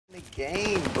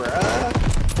game, bruh.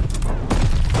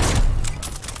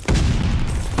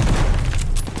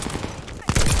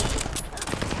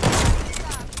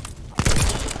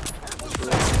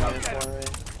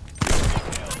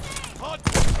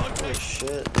 Holy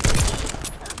shit.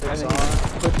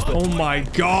 Oh my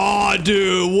god,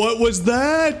 dude, what was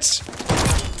that?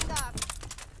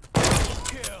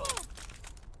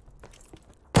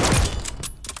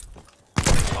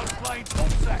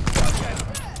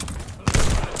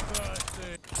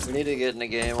 We need to get in a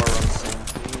game or run the same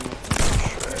team.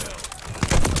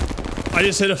 Sure. I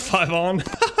just hit a 5 on.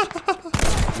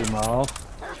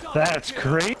 That's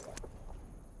great.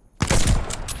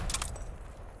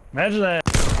 Imagine that.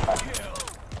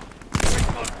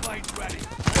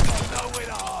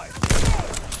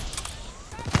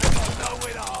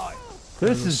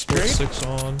 This is great. 6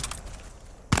 on.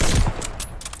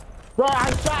 Bro,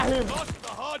 I shot him.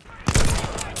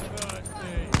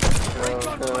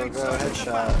 Go,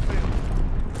 headshot.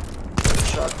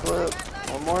 Headshot clip.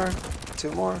 One more?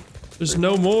 2 more? There's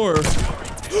no more.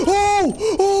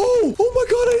 Oh my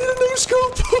god, I hit a no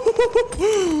scope.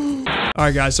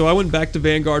 Alright guys, so I went back to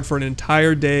Vanguard for an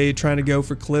entire day trying to go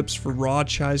for clips for Raw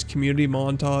Chai's community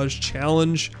montage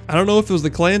challenge. I don't know if it was the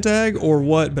clan tag or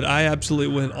what, but I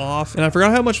absolutely went off. And I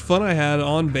forgot how much fun I had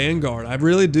on Vanguard. I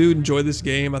really do enjoy this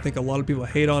game. I think a lot of people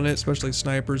hate on it, especially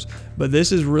snipers. But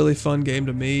this is a really fun game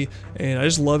to me. And I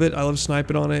just love it. I love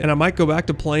sniping on it. And I might go back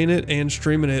to playing it and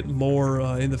streaming it more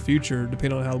in the future,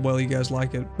 depending on how well you guys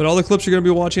like it. But all the clips you're going to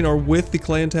be watching are with the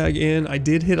clan tag in. I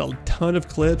did hit a ton of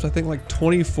clips, I think like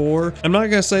 24. I'm not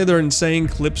gonna say they're insane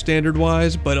clip standard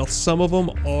wise, but some of them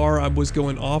are. I was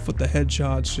going off with the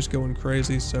headshots, just going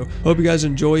crazy. So hope you guys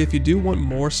enjoy. If you do want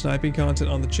more sniping content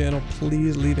on the channel,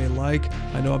 please leave a like.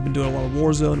 I know I've been doing a lot of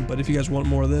Warzone, but if you guys want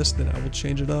more of this, then I will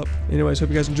change it up. Anyways, hope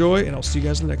you guys enjoy, and I'll see you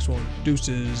guys in the next one.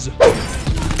 Deuces.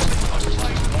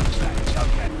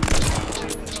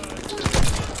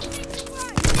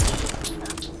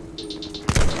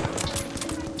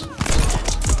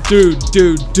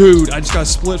 Dude, I just got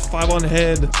split 5 on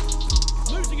head. I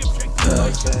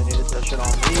needed that shit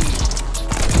on me.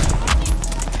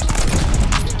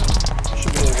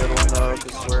 Should be a good one though,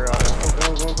 because we're go,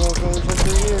 there's one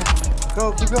through here.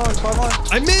 Go, keep going, 5 on.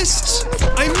 I missed!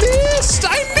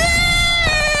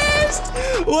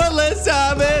 One less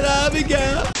time and I'll be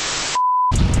gone.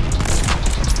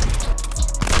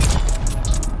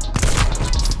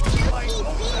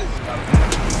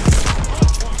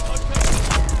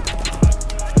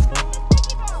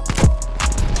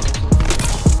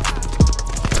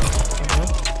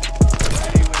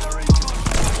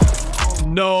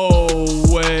 No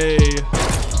way.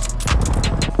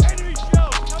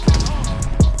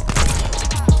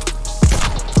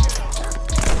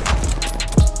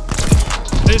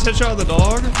 They just headshot the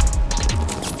dog?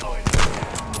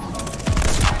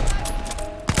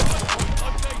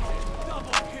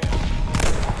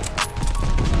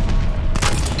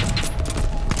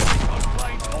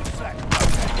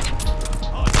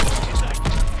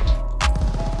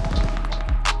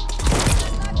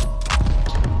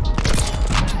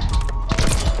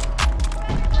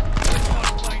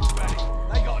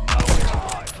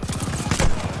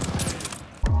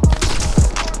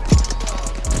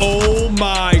 Oh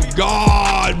my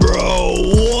god, bro.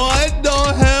 What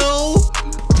the hell?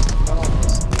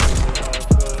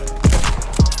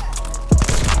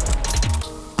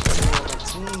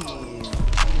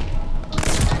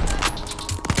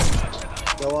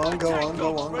 Go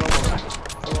on.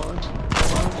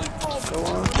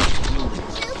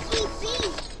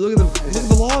 Look at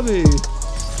the lobby.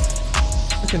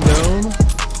 Fucking dome.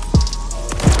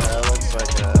 Yeah, it looks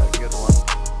like a good one.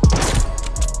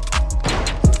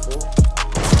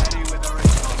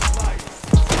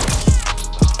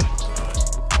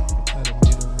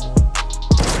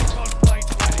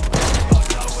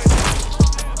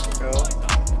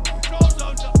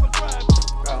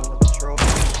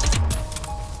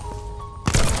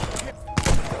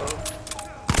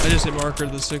 I just hit marker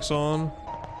the 6 on.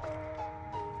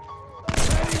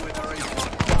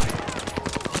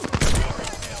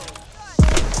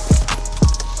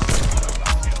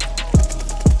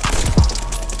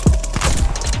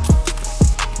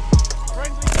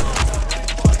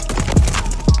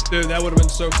 Dude, that would have been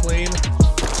so clean.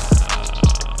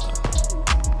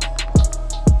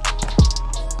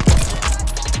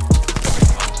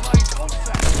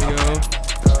 Here we go.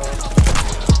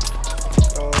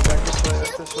 Go back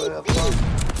this way, up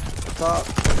top.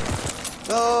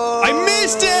 No! I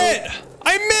missed it!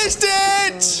 I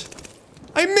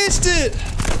missed it!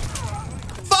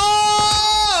 Fuck!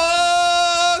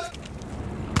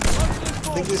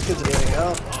 I think these kids are getting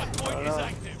out. I don't know.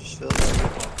 Feels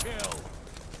like it.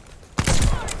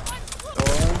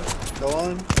 Go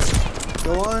on.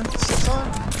 Go on. 6 on.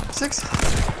 6.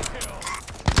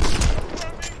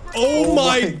 Oh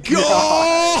my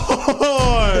god!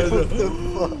 What the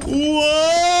fuck?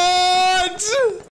 What?